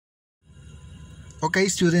Okay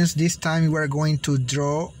students, this time we are going to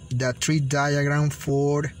draw the tree diagram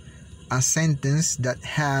for a sentence that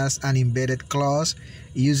has an embedded clause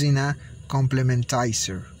using a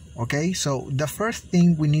complementizer. Okay, so the first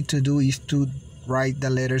thing we need to do is to write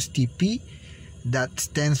the letters TP, that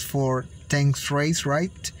stands for tense phrase,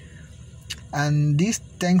 right? And this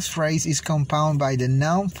tense phrase is compounded by the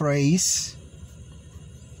noun phrase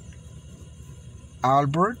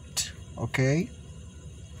Albert. Okay,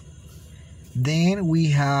 then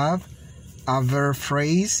we have a verb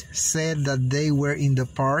phrase, said that they were in the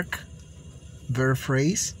park, verb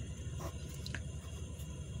phrase,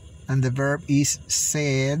 and the verb is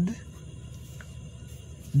said.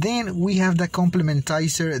 Then we have the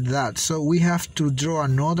complementizer that, so we have to draw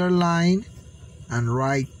another line and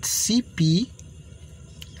write CP.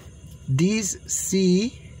 This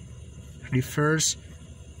C refers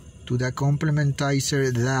to the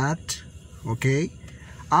complementizer that. Okay,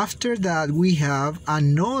 after that we have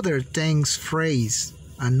another tense phrase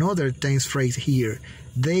here,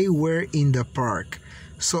 they were in the park.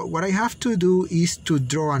 So what I have to do is to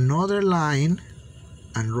draw another line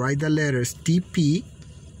and write the letters TP,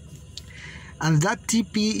 and that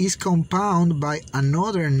TP is compounded by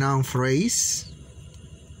another noun phrase,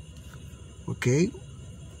 okay,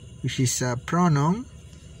 which is a pronoun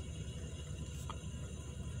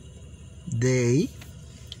they.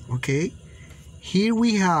 Okay, here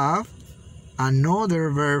we have another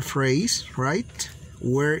verb phrase, right?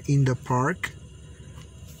 Were in the park,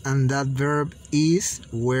 and that verb is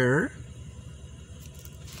were.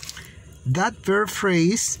 That verb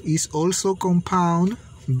phrase is also compounded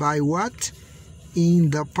by what? In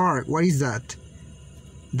the park. What is that?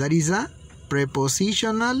 That is a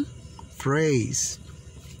prepositional phrase.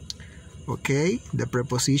 Okay, the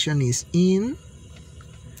preposition is in.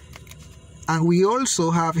 And we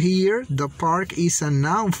also have here the park is a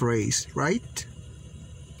noun phrase, right?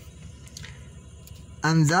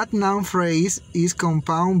 And that noun phrase is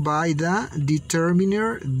compounded by the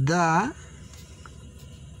determiner the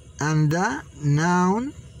and the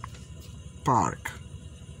noun park.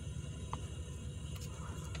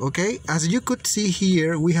 Okay, as you could see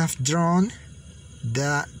here, we have drawn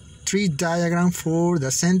the tree diagram for the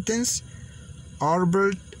sentence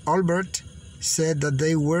Albert said that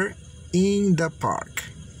they were in the park.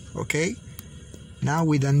 Okay, now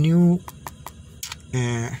with a new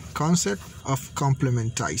concept of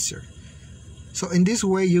complementizer. So in this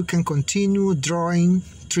way you can continue drawing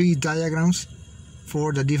tree diagrams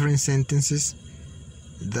for the different sentences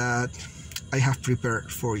that I have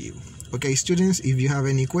prepared for you. Okay students, if you have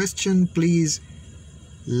any question, please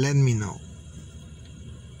let me know.